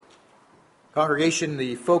Congregation,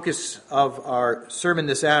 the focus of our sermon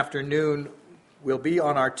this afternoon will be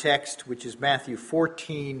on our text, which is Matthew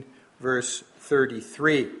 14, verse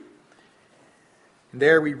 33. And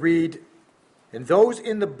there we read, "And those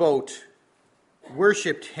in the boat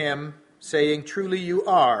worshipped him, saying, 'Truly you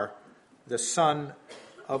are the Son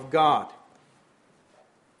of God.'"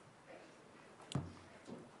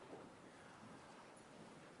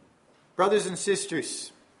 Brothers and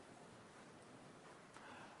sisters,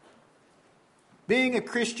 being a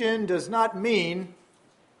Christian does not mean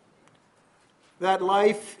that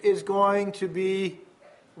life is going to be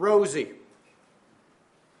rosy.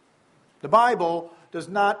 The Bible does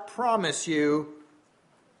not promise you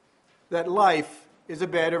that life is a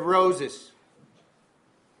bed of roses.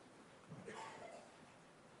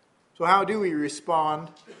 So how do we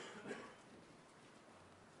respond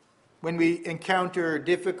when we encounter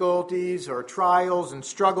difficulties or trials and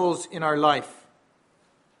struggles in our life?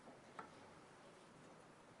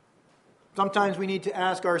 Sometimes we need to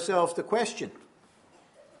ask ourselves the question,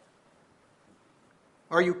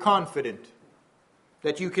 are you confident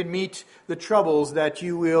that you can meet the troubles that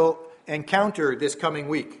you will encounter this coming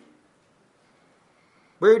week?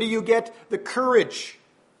 Where do you get the courage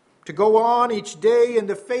to go on each day in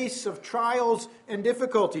the face of trials and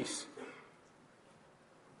difficulties?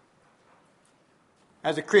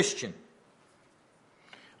 As a Christian,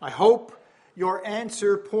 I hope your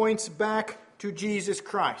answer points back to Jesus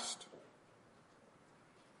Christ,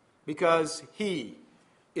 because He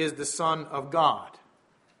is the Son of God.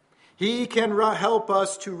 He can help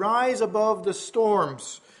us to rise above the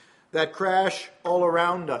storms that crash all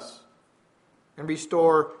around us and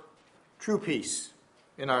restore true peace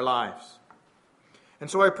in our lives. And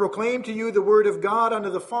so I proclaim to you the Word of God under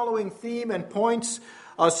the following theme and points.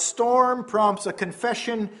 A storm prompts a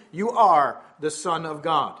confession, you are the Son of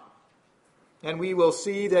God. And we will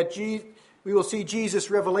see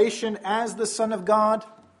Jesus' revelation as the Son of God.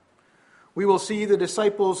 We will see the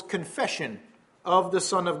disciples' confession of the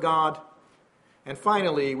Son of God. And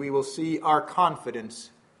finally, we will see our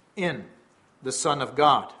confidence in the Son of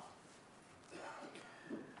God.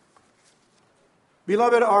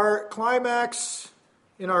 Beloved, our climax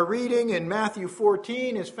in our reading in Matthew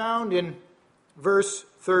 14 is found in verse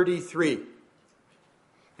 33.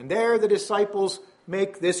 And there the disciples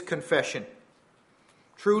make this confession: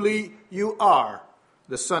 "Truly you are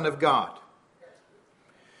the Son of God."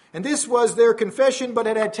 And this was their confession, but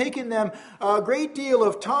it had taken them a great deal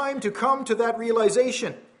of time to come to that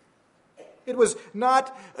realization. It was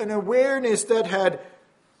not an awareness that had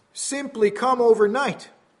simply come overnight.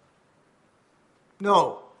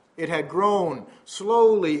 No, it had grown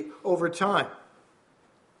slowly over time.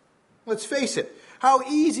 Let's face it, how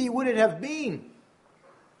easy would it have been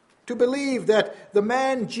to believe that the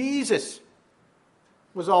man Jesus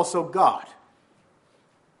was also God?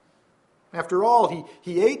 After all,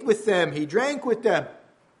 he ate with them, he drank with them.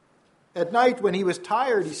 At night when he was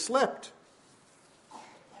tired, he slept.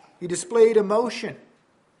 He displayed emotion.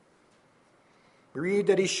 We read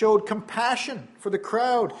that he showed compassion for the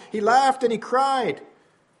crowd. He laughed and he cried,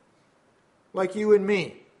 like you and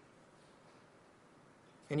me.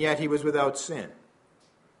 And yet he was without sin.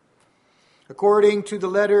 According to the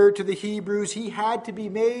letter to the Hebrews, he had to be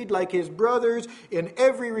made like his brothers in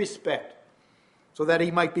every respect, so that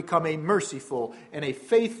he might become a merciful and a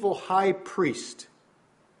faithful high priest.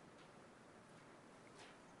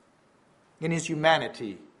 In his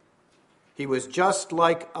humanity, he was just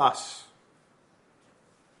like us.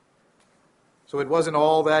 So it wasn't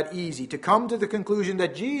all that easy to come to the conclusion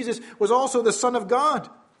that Jesus was also the Son of God.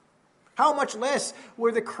 How much less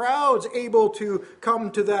were the crowds able to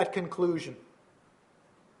come to that conclusion?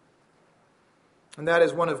 And that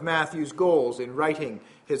is one of Matthew's goals in writing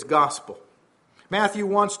his gospel. Matthew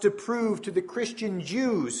wants to prove to the Christian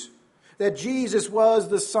Jews that Jesus was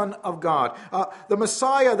the Son of God, the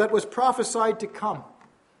Messiah that was prophesied to come.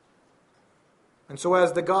 And so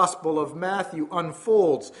as the Gospel of Matthew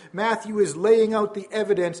unfolds, Matthew is laying out the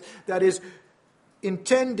evidence that is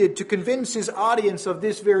intended to convince his audience of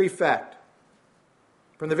this very fact.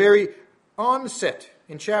 From the very onset,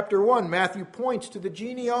 in chapter 1, Matthew points to the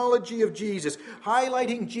genealogy of Jesus,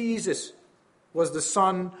 highlighting Jesus was the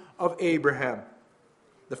son of Abraham,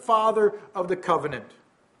 the father of the covenant,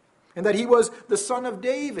 and that he was the son of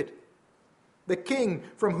David, the king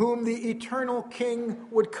from whom the eternal king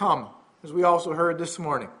would come, as we also heard this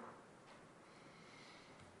morning.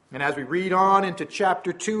 And as we read on into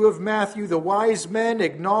chapter 2 of Matthew, the wise men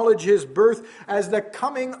acknowledge his birth as the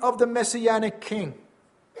coming of the Messianic king.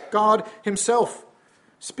 God himself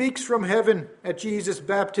speaks from heaven at Jesus'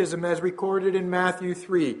 baptism as recorded in Matthew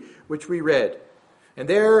 3, which we read. And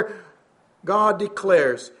there God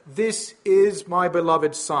declares, "This is my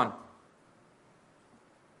beloved Son."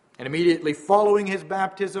 And immediately following his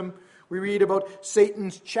baptism, we read about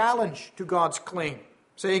Satan's challenge to God's claim,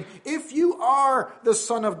 saying, "If you are the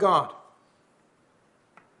Son of God."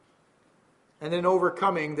 And in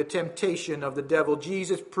overcoming the temptation of the devil,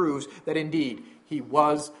 Jesus proves that indeed he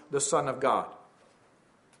was the Son of God.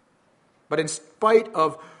 But in spite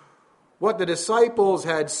of what the disciples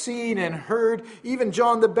had seen and heard, even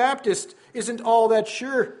John the Baptist isn't all that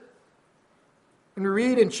sure. And we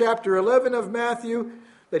read in chapter 11 of Matthew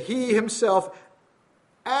that he himself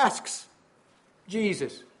asks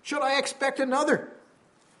Jesus, "Should I expect another?"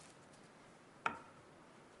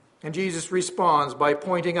 And Jesus responds by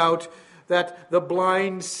pointing out that the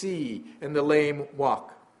blind see and the lame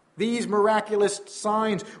walk. These miraculous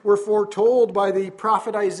signs were foretold by the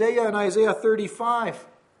prophet Isaiah in Isaiah 35.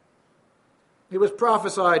 It was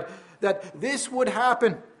prophesied that this would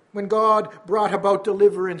happen when God brought about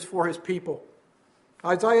deliverance for his people.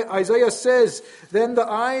 Isaiah says, "Then the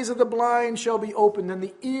eyes of the blind shall be opened, and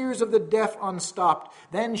the ears of the deaf unstopped.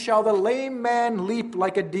 Then shall the lame man leap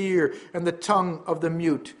like a deer, and the tongue of the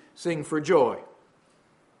mute sing for joy."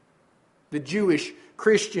 The Jewish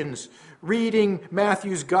Christians reading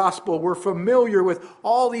Matthew's gospel were familiar with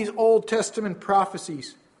all these Old Testament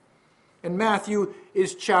prophecies. And Matthew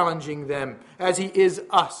is challenging them as he is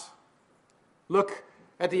us. Look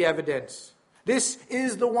at the evidence. This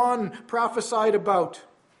is the one prophesied about.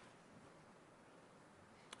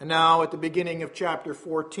 And now at the beginning of chapter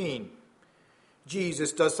 14,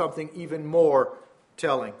 Jesus does something even more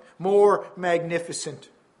telling, more magnificent.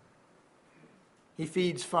 He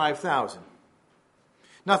feeds 5,000.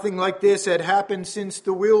 Nothing like this had happened since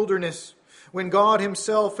the wilderness, when God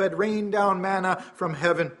himself had rained down manna from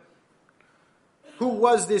heaven. Who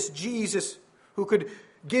was this Jesus who could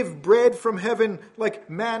give bread from heaven like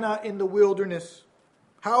manna in the wilderness?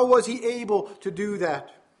 How was he able to do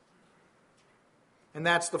that? And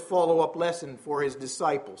that's the follow-up lesson for his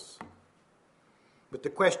disciples. But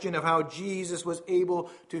the question of how Jesus was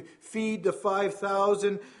able to feed the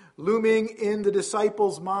 5,000 looming in the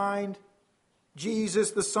disciples' mind,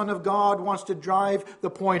 Jesus, the Son of God, wants to drive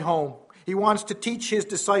the point home. He wants to teach his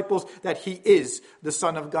disciples that he is the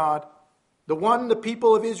Son of God, the one the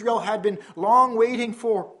people of Israel had been long waiting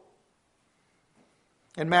for.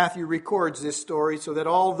 And Matthew records this story so that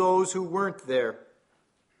all those who weren't there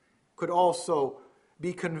could also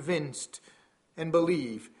be convinced and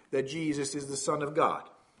believe that Jesus is the Son of God.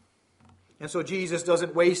 And so Jesus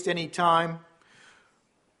doesn't waste any time.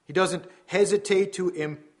 He doesn't hesitate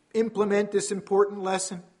to implement this important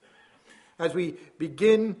lesson. As we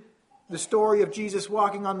begin the story of Jesus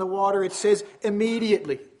walking on the water, it says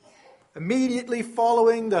immediately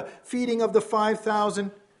following the feeding of the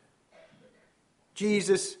 5,000,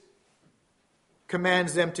 Jesus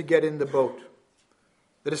commands them to get in the boat.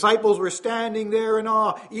 The disciples were standing there in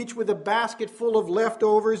awe, each with a basket full of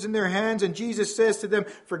leftovers in their hands, and Jesus says to them,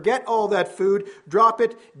 "Forget all that food, drop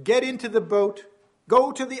it, get into the boat,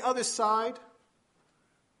 go to the other side."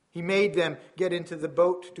 He made them get into the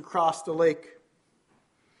boat to cross the lake.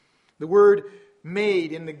 The word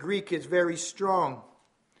 "made" in the Greek is very strong.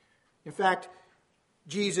 In fact,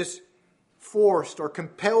 Jesus forced or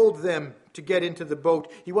compelled them to get into the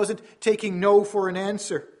boat. He wasn't taking no for an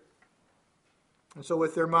answer. And so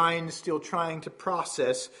with their minds still trying to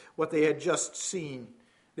process what they had just seen,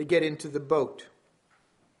 they get into the boat.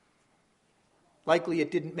 Likely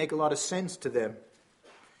it didn't make a lot of sense to them.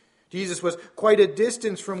 Jesus was quite a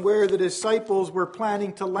distance from where the disciples were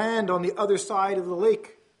planning to land on the other side of the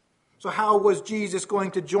lake. So how was Jesus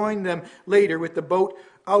going to join them later with the boat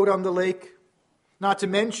out on the lake? Not to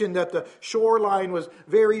mention that the shoreline was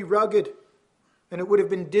very rugged, and it would have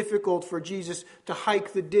been difficult for Jesus to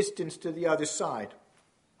hike the distance to the other side.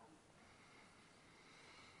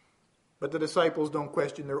 But the disciples don't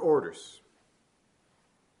question their orders.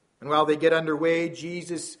 And while they get underway,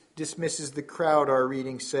 Jesus dismisses the crowd, our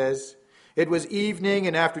reading says. It was evening,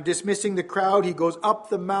 and after dismissing the crowd, he goes up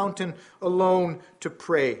the mountain alone to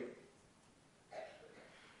pray.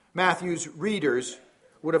 Matthew's readers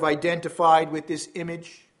would have identified with this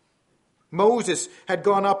image. Moses had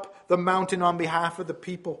gone up the mountain on behalf of the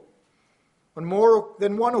people on more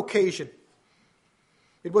than one occasion.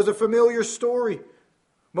 It was a familiar story.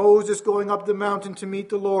 Moses going up the mountain to meet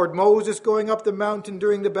the Lord. Moses going up the mountain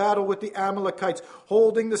during the battle with the Amalekites,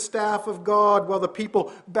 holding the staff of God while the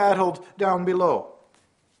people battled down below.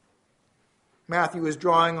 Matthew is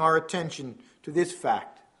drawing our attention to this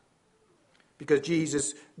fact because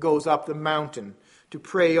Jesus goes up the mountain to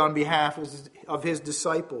pray on behalf of his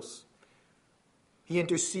disciples. He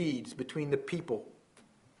intercedes between the people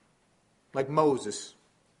like Moses.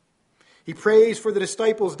 He prays for the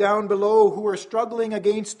disciples down below who are struggling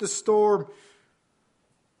against the storm.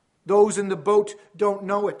 Those in the boat don't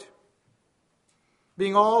know it.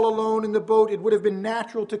 Being all alone in the boat, it would have been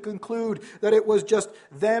natural to conclude that it was just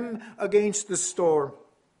them against the storm.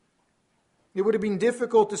 It would have been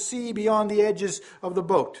difficult to see beyond the edges of the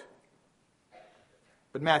boat.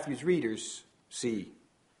 But Matthew's readers see.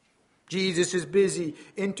 Jesus is busy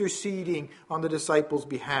interceding on the disciples'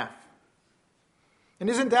 behalf. And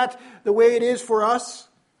isn't that the way it is for us?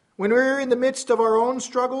 When we're in the midst of our own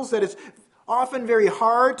struggles, that it's often very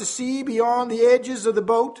hard to see beyond the edges of the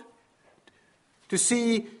boat, to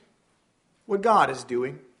see what God is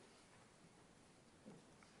doing.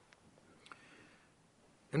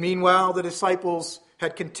 And meanwhile, the disciples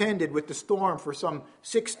had contended with the storm for some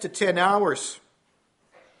 6 to 10 hours.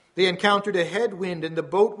 They encountered a headwind and the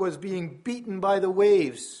boat was being beaten by the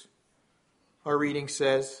waves, our reading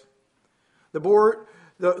says. The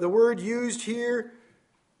word used here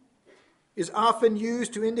is often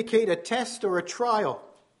used to indicate a test or a trial,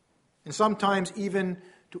 and sometimes even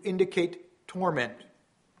to indicate torment.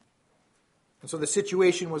 And so the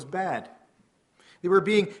situation was bad. They were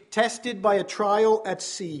being tested by a trial at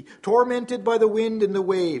sea, tormented by the wind and the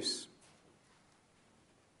waves.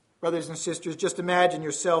 Brothers and sisters, just imagine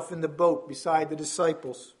yourself in the boat beside the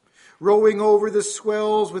disciples, rowing over the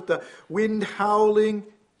swells with the wind howling,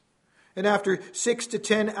 and after 6 to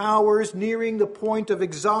 10 hours nearing the point of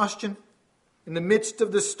exhaustion, in the midst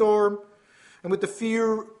of the storm, and with the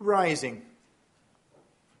fear rising,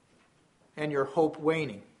 and your hope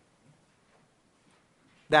waning.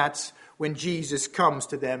 That's when Jesus comes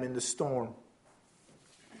to them in the storm.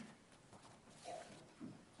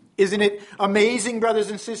 Isn't it amazing,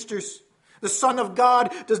 brothers and sisters? The Son of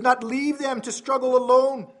God does not leave them to struggle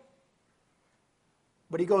alone,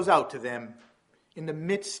 but He goes out to them in the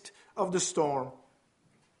midst of the storm.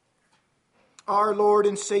 Our Lord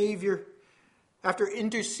and Savior, after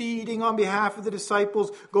interceding on behalf of the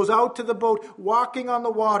disciples, goes out to the boat, walking on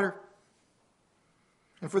the water.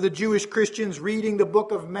 And for the Jewish Christians reading the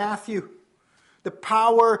book of Matthew, the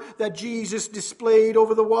power that Jesus displayed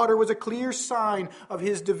over the water was a clear sign of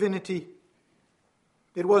His divinity.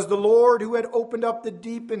 It was the Lord who had opened up the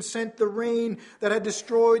deep and sent the rain that had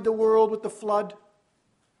destroyed the world with the flood.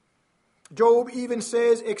 Job even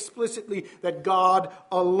says explicitly that God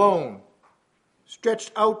alone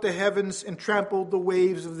stretched out the heavens and trampled the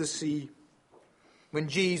waves of the sea. When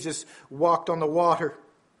Jesus walked on the water,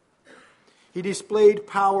 He displayed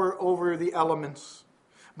power over the elements.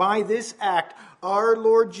 By this act, our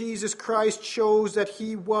Lord Jesus Christ shows that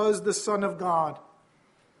He was the Son of God.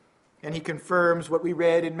 And He confirms what we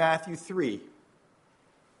read in Matthew 3,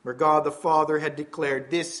 where God the Father had declared,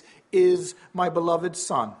 "This is my beloved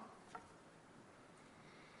Son."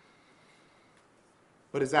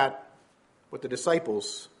 But is that what the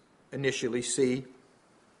disciples initially see?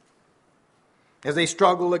 As they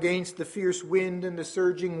struggle against the fierce wind and the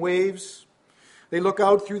surging waves, they look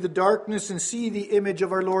out through the darkness and see the image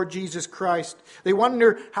of our Lord Jesus Christ. They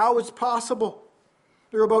wonder how it's possible.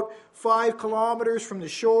 They're about 5 kilometers from the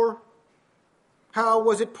shore. How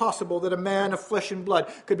was it possible that a man of flesh and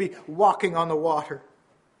blood could be walking on the water?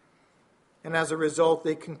 And as a result,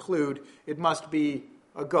 they conclude it must be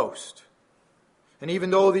a ghost. And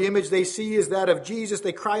even though the image they see is that of Jesus,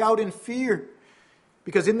 they cry out in fear,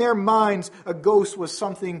 because in their minds, a ghost was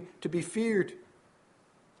something to be feared.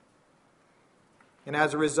 And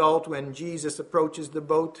as a result, when Jesus approaches the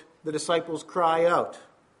boat, the disciples cry out.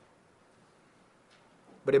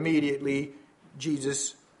 But immediately,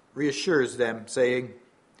 Jesus reassures them, saying,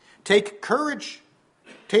 "Take courage,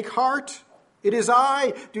 take heart, it is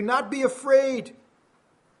I, do not be afraid."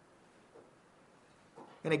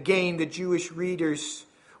 And again, the Jewish readers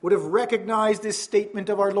would have recognized this statement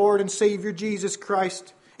of our Lord and Savior Jesus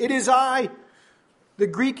Christ. It is I, the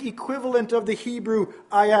Greek equivalent of the Hebrew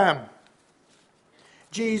I am.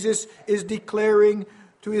 Jesus is declaring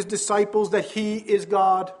to His disciples that He is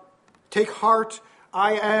God. Take heart,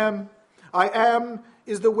 I am. I am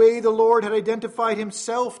is the way the Lord had identified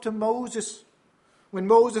Himself to Moses when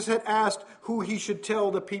Moses had asked who he should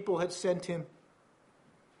tell the people had sent him.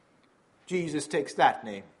 Jesus takes that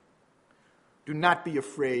name. Do not be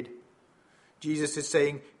afraid. Jesus is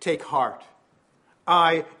saying, take heart.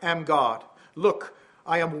 I am God. Look,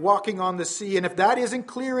 I am walking on the sea. And if that isn't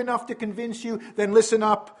clear enough to convince you, then listen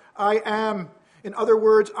up. I am. In other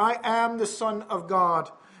words, I am the Son of God.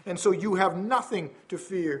 And so you have nothing to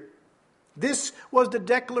fear. This was the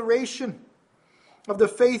declaration of the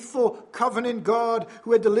faithful covenant God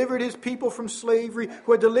who had delivered his people from slavery,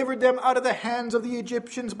 who had delivered them out of the hands of the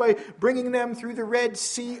Egyptians by bringing them through the Red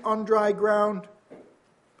Sea on dry ground.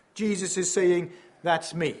 Jesus is saying,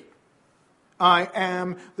 that's me. I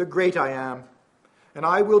am the great I am, and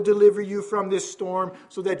I will deliver you from this storm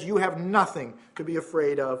so that you have nothing to be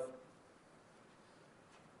afraid of.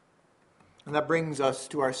 And that brings us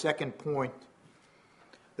to our second point.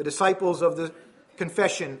 The disciples of the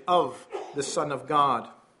confession of the Son of God.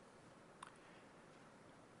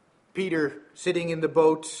 Peter, sitting in the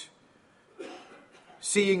boat,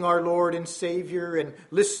 seeing our Lord and Savior and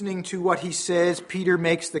listening to what he says, Peter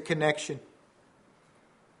makes the connection.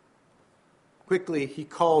 Quickly, he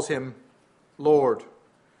calls him Lord.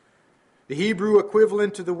 The Hebrew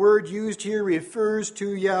equivalent to the word used here refers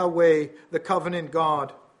to Yahweh, the covenant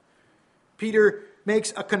God. Peter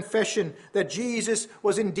makes a confession that Jesus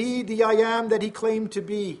was indeed the I am that he claimed to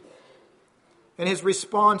be. And his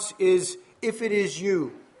response is, if it is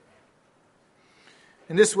you.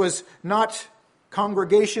 And this was not,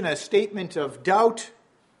 congregation, a statement of doubt,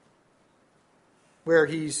 where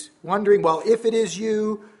he's wondering, well, if it is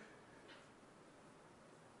you.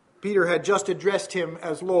 Peter had just addressed him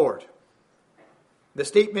as Lord. The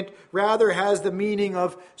statement rather has the meaning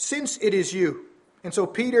of, since it is you. And so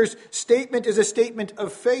Peter's statement is a statement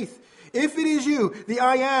of faith. If it is you, the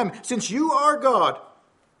I am, since you are God,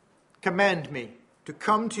 command me to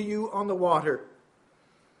come to you on the water.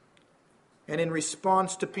 And in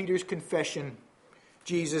response to Peter's confession,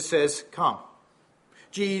 Jesus says, come.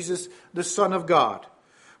 Jesus, the Son of God,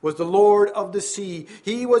 was the Lord of the sea.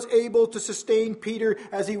 He was able to sustain Peter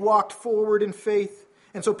as he walked forward in faith.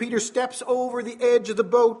 And so Peter steps over the edge of the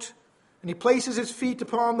boat, and he places his feet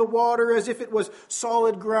upon the water as if it was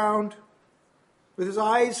solid ground. With his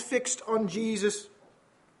eyes fixed on Jesus,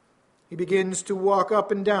 he begins to walk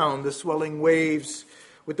up and down the swelling waves,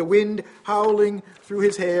 with the wind howling through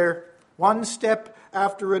his hair. One step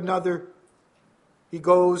after another, he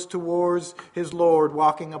goes towards his Lord,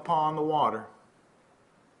 walking upon the water.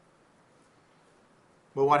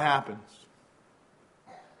 But what happens?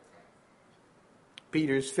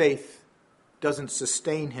 Peter's faith doesn't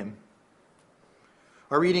sustain him.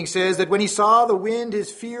 Our reading says that when he saw the wind,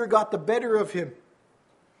 his fear got the better of him.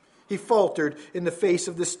 He faltered in the face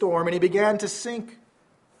of the storm, and he began to sink.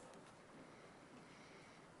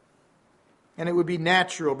 And it would be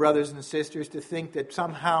natural, brothers and sisters, to think that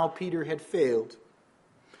somehow Peter had failed.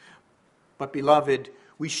 But beloved,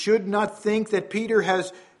 we should not think that Peter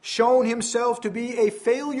has shown himself to be a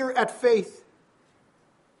failure at faith.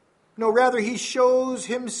 No, rather he shows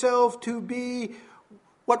himself to be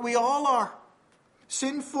what we all are.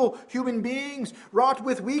 Sinful human beings, wrought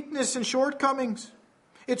with weakness and shortcomings.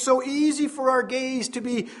 It's so easy for our gaze to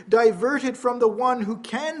be diverted from the one who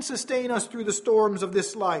can sustain us through the storms of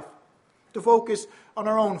this life, to focus on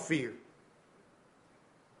our own fear.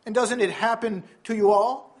 And doesn't it happen to you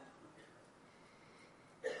all?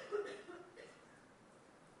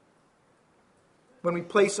 When we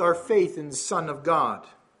place our faith in the Son of God,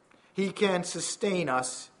 He can sustain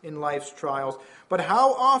us in life's trials. But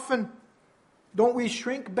how often don't we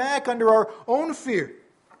shrink back under our own fear?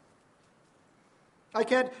 I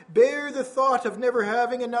can't bear the thought of never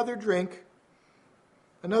having another drink,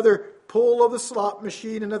 another pull of the slot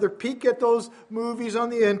machine, another peek at those movies on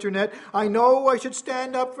the internet. I know I should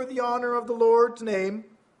stand up for the honor of the Lord's name,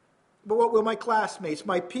 but what will my classmates,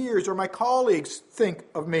 my peers, or my colleagues think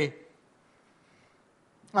of me?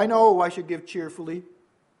 I know I should give cheerfully,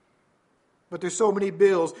 but there's so many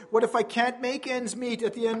bills. What if I can't make ends meet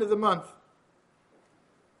at the end of the month?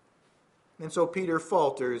 And so Peter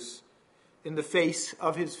falters in the face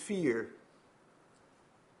of his fear,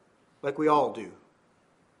 like we all do.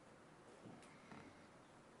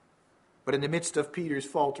 But in the midst of Peter's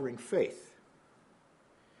faltering faith,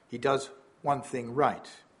 he does one thing right.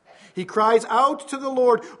 He cries out to the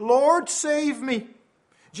Lord, "Lord, save me."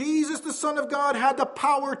 Jesus, the Son of God, had the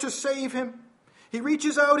power to save him. He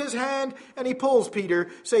reaches out his hand and he pulls Peter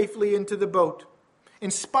safely into the boat.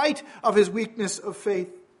 In spite of his weakness of faith,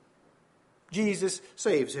 Jesus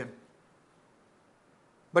saves him.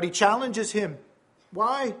 But he challenges him.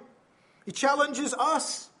 Why? He challenges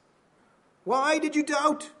us. Why did you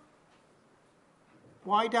doubt?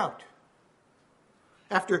 Why doubt?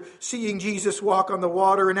 After seeing Jesus walk on the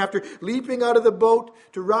water and after leaping out of the boat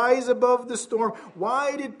to rise above the storm,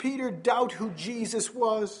 why did Peter doubt who Jesus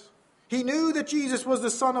was? He knew that Jesus was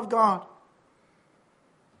the Son of God.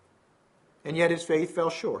 And yet his faith fell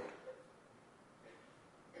short.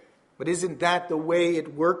 But isn't that the way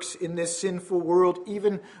it works in this sinful world,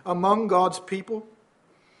 even among God's people?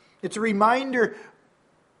 It's a reminder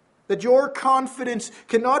that your confidence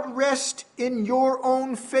cannot rest in your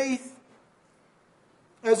own faith,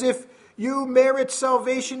 as if you merit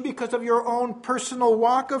salvation because of your own personal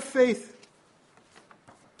walk of faith.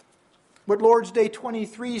 What Lord's Day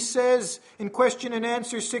 23 says in question and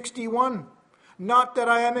answer 61, not that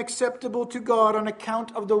I am acceptable to God on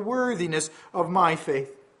account of the worthiness of my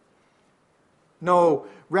faith. No,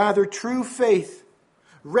 rather true faith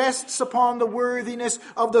rests upon the worthiness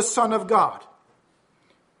of the Son of God.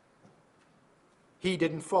 He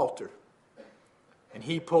didn't falter, and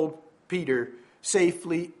he pulled Peter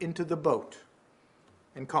safely into the boat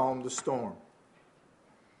and calmed the storm.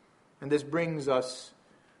 And this brings us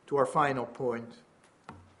to our final point,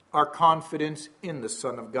 our confidence in the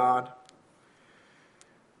Son of God.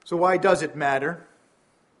 So why does it matter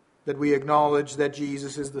that we acknowledge that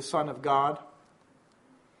Jesus is the Son of God?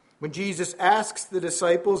 When Jesus asks the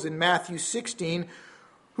disciples in Matthew 16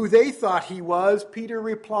 who they thought he was, Peter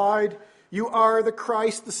replied, "You are the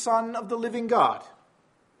Christ, the Son of the living God."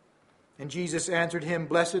 And Jesus answered him,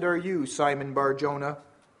 "Blessed are you, Simon Bar-Jonah,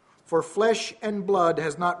 for flesh and blood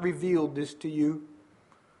has not revealed this to you,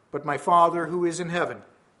 but my Father who is in heaven."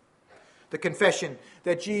 The confession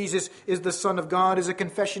that Jesus is the Son of God is a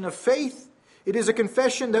confession of faith. It is a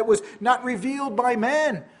confession that was not revealed by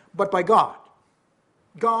man, but by God.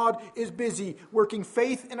 God is busy working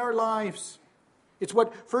faith in our lives. It's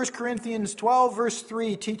what 1 Corinthians 12 verse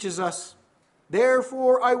 3 teaches us.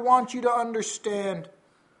 Therefore, I want you to understand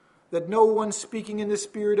that no one speaking in the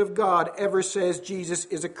Spirit of God ever says Jesus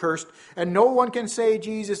is accursed, and no one can say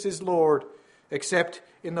Jesus is Lord except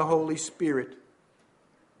in the Holy Spirit.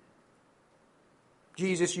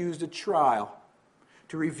 Jesus used a trial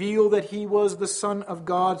to reveal that he was the Son of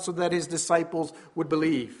God so that his disciples would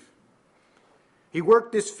believe. He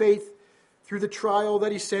worked this faith through the trial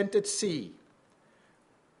that he sent at sea.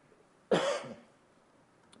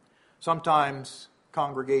 Sometimes,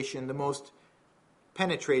 congregation, the most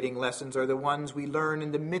penetrating lessons are the ones we learn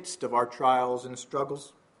in the midst of our trials and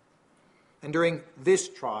struggles. And during this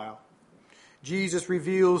trial, Jesus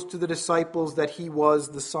reveals to the disciples that he was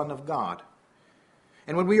the Son of God.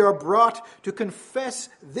 And when we are brought to confess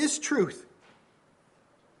this truth,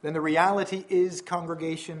 then the reality is,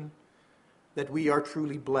 congregation, that we are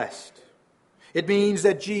truly blessed. It means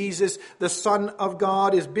that Jesus, the Son of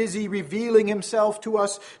God, is busy revealing himself to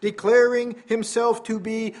us, declaring himself to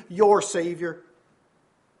be your Savior.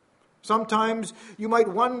 Sometimes you might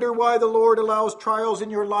wonder why the Lord allows trials in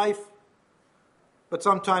your life, but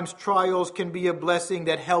sometimes trials can be a blessing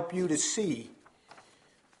that help you to see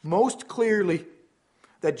most clearly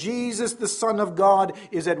that Jesus, the Son of God,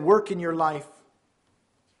 is at work in your life.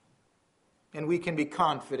 And we can be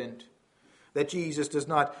confident that Jesus does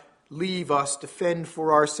not leave us to fend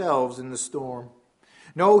for ourselves in the storm.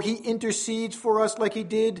 No, he intercedes for us like he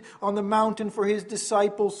did on the mountain for his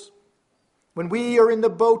disciples. When we are in the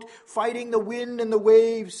boat fighting the wind and the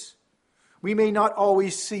waves, we may not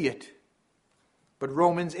always see it. But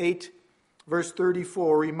Romans 8, verse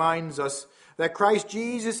 34 reminds us that Christ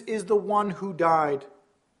Jesus is the one who died.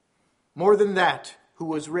 More than that, who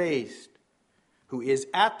was raised, who is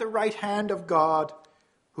at the right hand of God,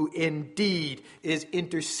 who indeed is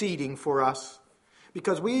interceding for us,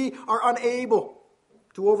 because we are unable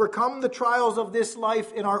to overcome the trials of this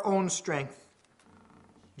life in our own strength.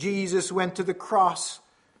 Jesus went to the cross,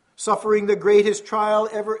 suffering the greatest trial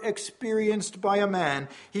ever experienced by a man.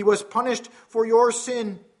 He was punished for your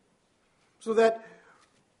sin, so that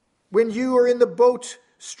when you are in the boat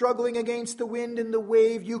struggling against the wind and the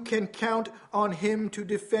wave, you can count on him to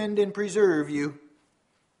defend and preserve you.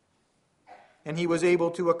 And he was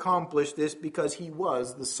able to accomplish this because he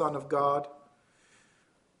was the Son of God.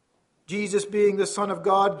 Jesus, being the Son of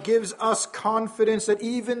God, gives us confidence that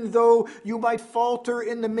even though you might falter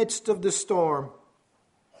in the midst of the storm,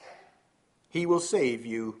 he will save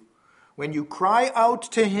you when you cry out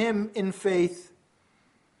to him in faith.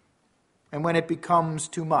 And when it becomes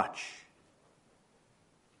too much,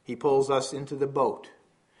 he pulls us into the boat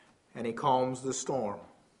and he calms the storm.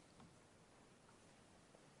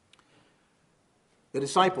 The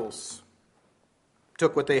disciples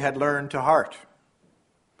took what they had learned to heart.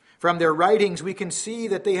 From their writings, we can see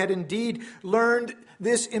that they had indeed learned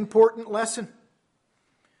this important lesson.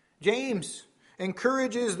 James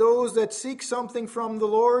encourages those that seek something from the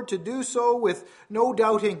Lord to do so with no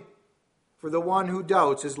doubting. For the one who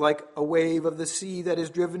doubts is like a wave of the sea that is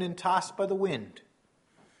driven and tossed by the wind.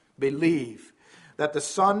 Believe that the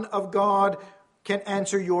Son of God can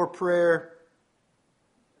answer your prayer.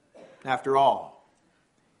 After all,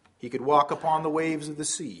 he could walk upon the waves of the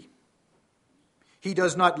sea. He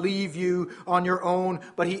does not leave you on your own,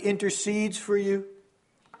 but he intercedes for you.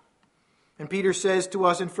 And Peter says to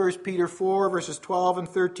us in 1 Peter 4, verses 12 and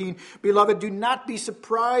 13, "Beloved, do not be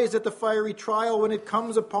surprised at the fiery trial when it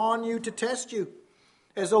comes upon you to test you,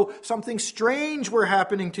 as though something strange were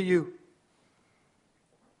happening to you.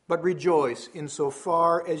 But rejoice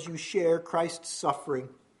insofar as you share Christ's suffering,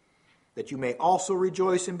 that you may also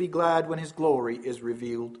rejoice and be glad when his glory is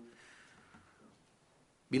revealed."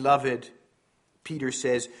 Beloved, Peter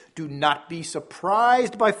says, do not be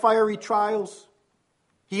surprised by fiery trials.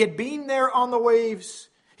 He had been there on the waves.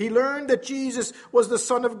 He learned that Jesus was the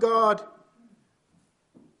Son of God.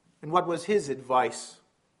 And what was his advice?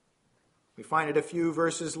 We find it a few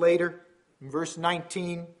verses later, in verse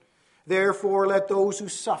 19. "Therefore let those who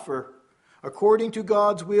suffer according to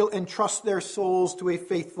God's will entrust their souls to a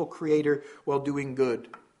faithful Creator while doing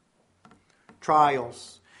good."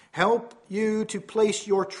 Trials help you to place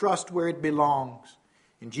your trust where it belongs,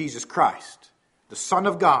 in Jesus Christ, the Son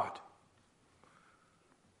of God.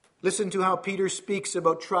 Listen to how Peter speaks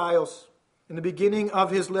about trials in the beginning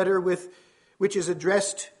of his letter, which is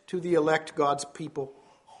addressed to the elect God's people.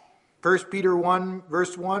 1 Peter 1,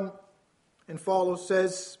 verse 1 and follows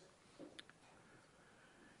says,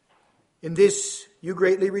 "In this you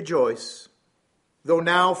greatly rejoice, though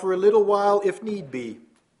now for a little while, if need be,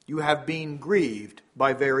 you have been grieved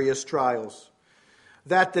by various trials,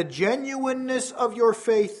 that the genuineness of your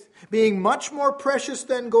faith, being much more precious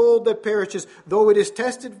than gold that perishes, though it is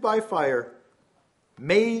tested by fire,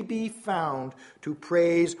 may be found to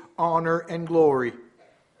praise, honor, and glory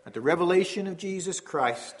at the revelation of Jesus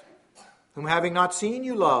Christ, whom having not seen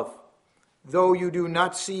you love, though you do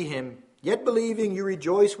not see him, yet believing you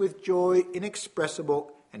rejoice with joy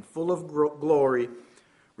inexpressible and full of glory,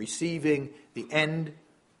 receiving the end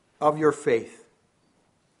of your faith,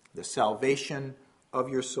 the salvation of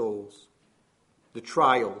your souls." The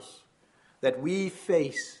trials that we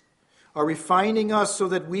face are refining us so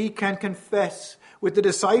that we can confess with the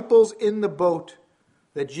disciples in the boat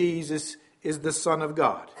that Jesus is the Son of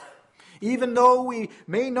God, even though we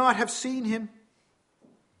may not have seen him.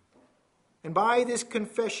 And by this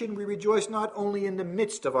confession we rejoice not only in the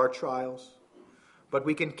midst of our trials, but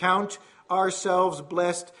we can count ourselves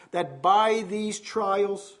blessed that by these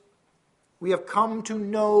trials we have come to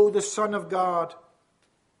know the Son of God.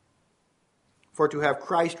 For to have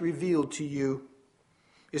Christ revealed to you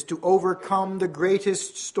is to overcome the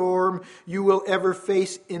greatest storm you will ever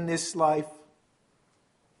face in this life,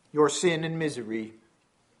 your sin and misery.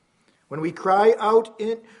 When you cry out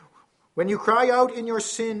in your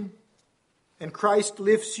sin and Christ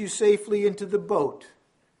lifts you safely into the boat,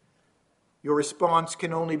 your response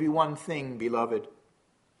can only be one thing, beloved: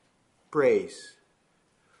 praise.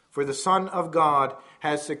 For the Son of God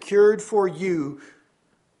has secured for you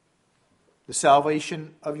the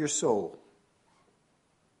salvation of your soul.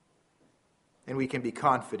 And we can be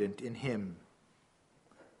confident in him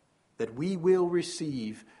that we will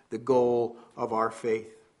receive the goal of our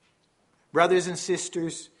faith. Brothers and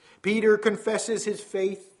sisters, Peter confesses his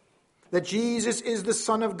faith that Jesus is the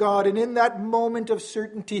Son of God, and in that moment of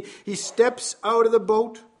certainty, he steps out of the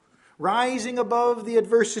boat, rising above the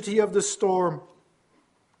adversity of the storm,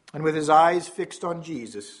 and with his eyes fixed on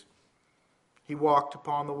Jesus, he walked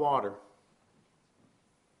upon the water.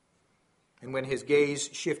 And when his gaze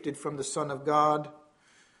shifted from the Son of God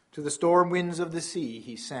to the storm winds of the sea,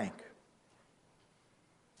 he sank.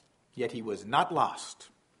 Yet he was not lost.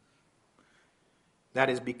 That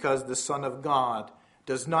is because the Son of God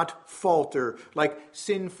does not falter like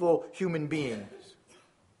sinful human beings.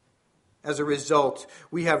 As a result,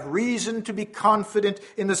 we have reason to be confident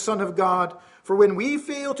in the Son of God. For when we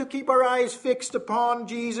fail to keep our eyes fixed upon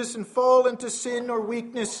Jesus and fall into sin or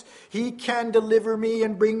weakness, he can deliver me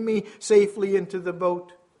and bring me safely into the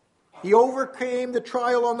boat. He overcame the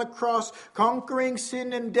trial on the cross, conquering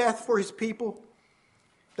sin and death for his people.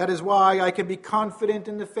 That is why I can be confident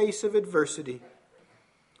in the face of adversity.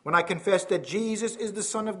 When I confess that Jesus is the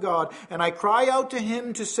Son of God and I cry out to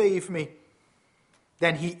him to save me,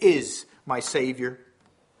 then he is my Savior.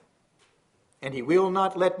 And he will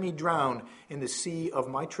not let me drown in the sea of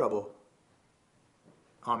my trouble.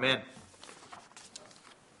 Amen.